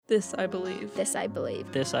This I believe. This I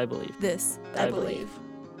believe. This I believe. This I believe.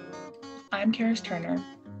 I'm Karis Turner,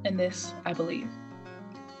 and this I believe.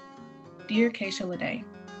 Dear Kaysha Lynea,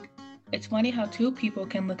 it's funny how two people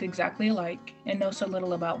can look exactly alike and know so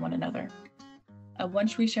little about one another. At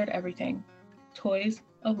once we shared everything: toys,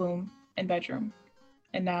 a womb, and bedroom.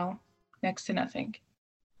 And now, next to nothing.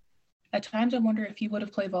 At times I wonder if you would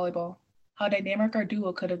have played volleyball, how dynamic our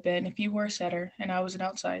duo could have been if you were a setter and I was an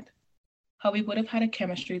outside, how we would have had a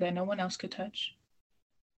chemistry that no one else could touch.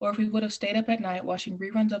 Or if we would have stayed up at night watching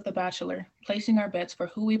reruns of The Bachelor, placing our bets for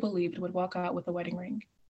who we believed would walk out with a wedding ring.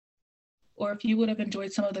 Or if you would have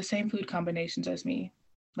enjoyed some of the same food combinations as me,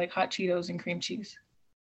 like hot Cheetos and cream cheese.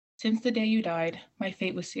 Since the day you died, my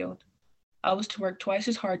fate was sealed. I was to work twice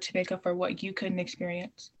as hard to make up for what you couldn't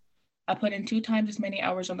experience. I put in 2 times as many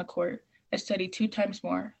hours on the court, I studied 2 times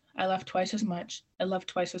more, I laughed twice as much, I loved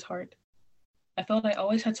twice as hard. I felt I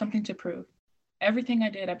always had something to prove. Everything I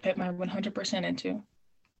did, I put my 100% into.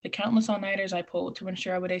 The countless all-nighters I pulled to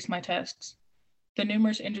ensure I would ace my tests. The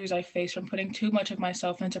numerous injuries I faced from putting too much of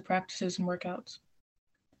myself into practices and workouts.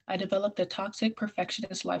 I developed a toxic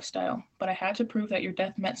perfectionist lifestyle, but I had to prove that your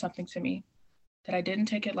death meant something to me, that I didn't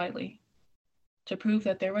take it lightly. To prove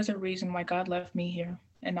that there was a reason why God left me here,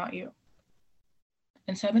 and not you.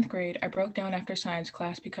 In 7th grade, I broke down after science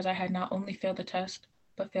class because I had not only failed the test,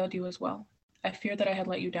 but failed you as well. I feared that I had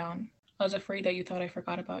let you down. I was afraid that you thought I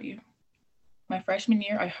forgot about you. My freshman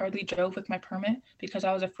year, I hardly drove with my permit because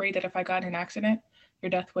I was afraid that if I got in an accident,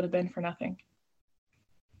 your death would have been for nothing.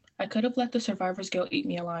 I could have let the survivor's guilt eat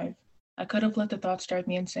me alive. I could have let the thoughts drive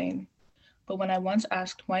me insane. But when I once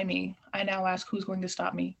asked, why me, I now ask who's going to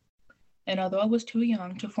stop me. And although I was too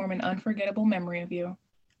young to form an unforgettable memory of you,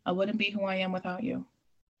 I wouldn't be who I am without you.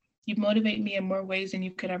 You motivate me in more ways than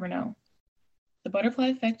you could ever know. The butterfly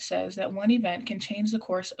effect says that one event can change the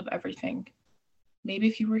course of everything. Maybe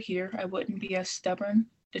if you were here, I wouldn't be as stubborn,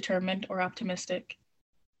 determined, or optimistic.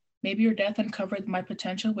 Maybe your death uncovered my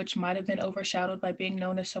potential, which might have been overshadowed by being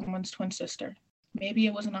known as someone's twin sister. Maybe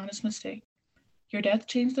it was an honest mistake. Your death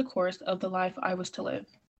changed the course of the life I was to live.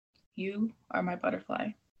 You are my butterfly.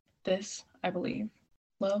 This, I believe.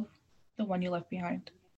 Love, the one you left behind.